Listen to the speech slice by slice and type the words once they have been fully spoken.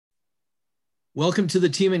Welcome to the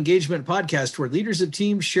Team Engagement Podcast, where leaders of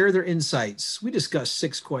teams share their insights. We discuss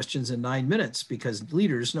 6 questions in 9 minutes because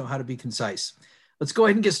leaders know how to be concise. Let's go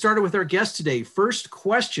ahead and get started with our guest today. First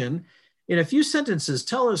question, in a few sentences,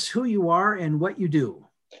 tell us who you are and what you do.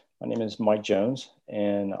 My name is Mike Jones,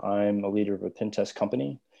 and I'm a leader of a pen test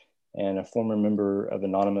company and a former member of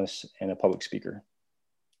Anonymous and a public speaker.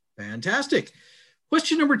 Fantastic.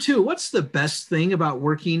 Question number 2, what's the best thing about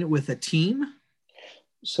working with a team?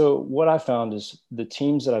 So what I found is the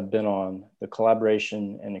teams that I've been on, the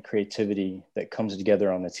collaboration and the creativity that comes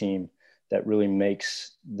together on the team that really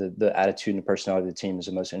makes the attitude and the personality of the team is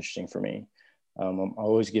the most interesting for me. I'm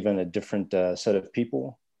always given a different set of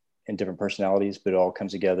people and different personalities, but it all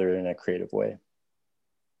comes together in a creative way.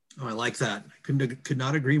 Oh, I like that. I could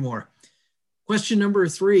not agree more. Question number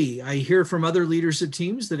 3, I hear from other leaders of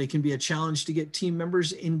teams that it can be a challenge to get team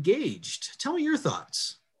members engaged. Tell me your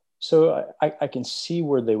thoughts. So I can see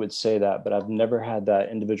where they would say that, but I've never had that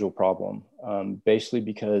individual problem, basically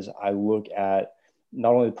because I look at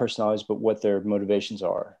not only the personalities, but what their motivations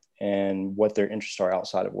are and what their interests are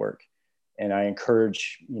outside of work. And I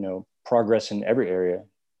encourage, progress in every area,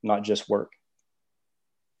 not just work.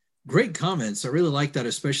 Great comments. I really like that,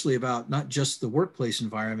 especially about not just the workplace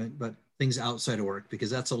environment, but things outside of work,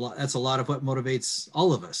 because that's a lot of what motivates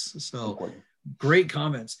all of us. So important. Great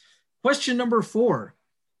comments. Question number 4.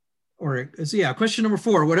 Question number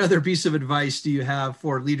 4, what other piece of advice do you have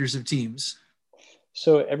for leaders of teams?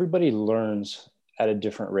 So everybody learns at a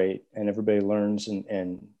different rate, and everybody learns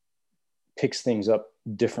and picks things up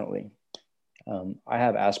differently. I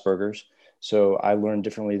have Asperger's, so I learn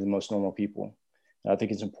differently than most normal people. And I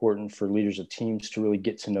think it's important for leaders of teams to really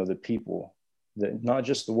get to know the people, not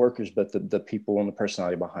just the workers, but the people and the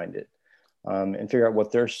personality behind it, and figure out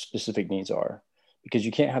what their specific needs are. Because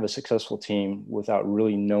you can't have a successful team without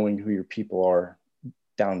really knowing who your people are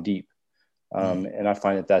down deep. And I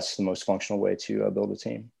find that that's the most functional way to build a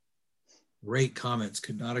team. Great comments.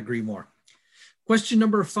 Could not agree more. Question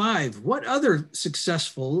number 5, what other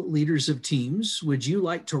successful leaders of teams would you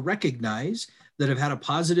like to recognize that have had a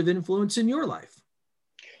positive influence in your life?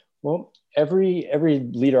 Well, every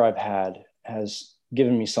leader I've had has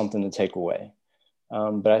given me something to take away.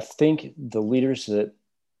 But I think the leaders that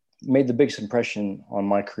made the biggest impression on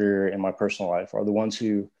my career and my personal life are the ones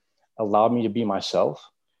who allowed me to be myself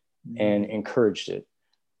and encouraged it.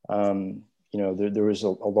 There was a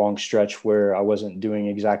long stretch where I wasn't doing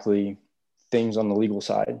exactly things on the legal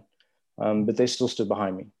side, but they still stood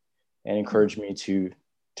behind me and encouraged me to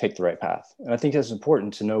take the right path. And I think that's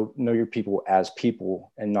important to know your people as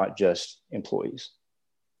people and not just employees.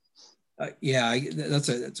 That's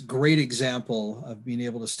a great example of being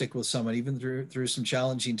able to stick with someone even through some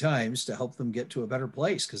challenging times to help them get to a better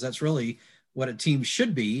place, because that's really what a team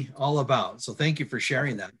should be all about. So thank you for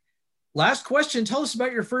sharing that. Last question, tell us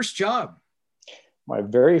about your first job. My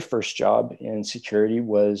very first job in security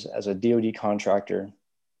was as a DoD contractor,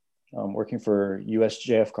 working for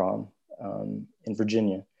USJFCOM in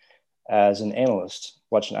Virginia as an analyst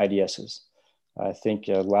watching IDSs. I think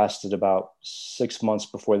lasted about 6 months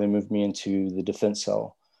before they moved me into the defense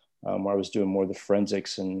cell, where I was doing more of the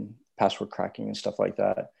forensics and password cracking and stuff like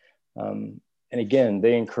that. And again,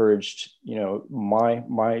 they encouraged,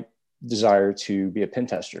 my desire to be a pen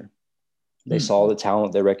tester. They saw the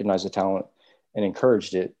talent, they recognized the talent and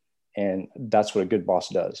encouraged it. And that's what a good boss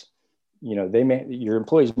does. Your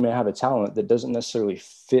employees may have a talent that doesn't necessarily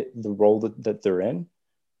fit the role that they're in.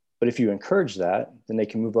 But if you encourage that, then they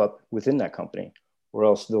can move up within that company, or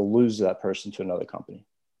else they'll lose that person to another company.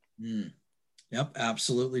 Yep,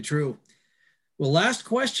 absolutely true. Well, last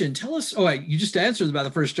question. Tell us, you just answered about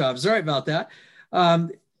the first job. Sorry about that.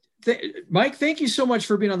 Mike, thank you so much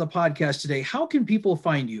for being on the podcast today. How can people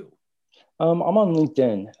find you? I'm on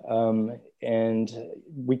LinkedIn, and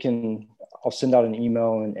I'll send out an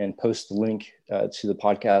email and post the link to the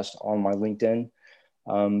podcast on my LinkedIn.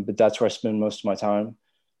 But that's where I spend most of my time.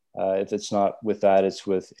 If it's not with that, it's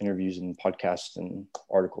with interviews and podcasts and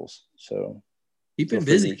articles. So keep it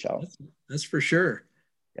busy. That's for sure.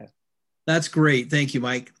 Yeah. That's great. Thank you,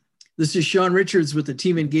 Mike. This is Sean Richards with the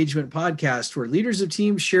Team Engagement Podcast, where leaders of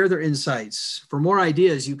teams share their insights. For more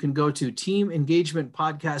ideas, you can go to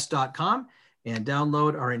teamengagementpodcast.com and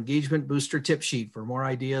download our Engagement Booster tip sheet for more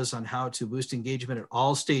ideas on how to boost engagement at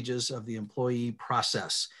all stages of the employee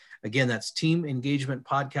process. Again, that's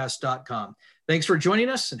teamengagementpodcast.com. Thanks for joining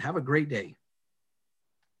us and have a great day.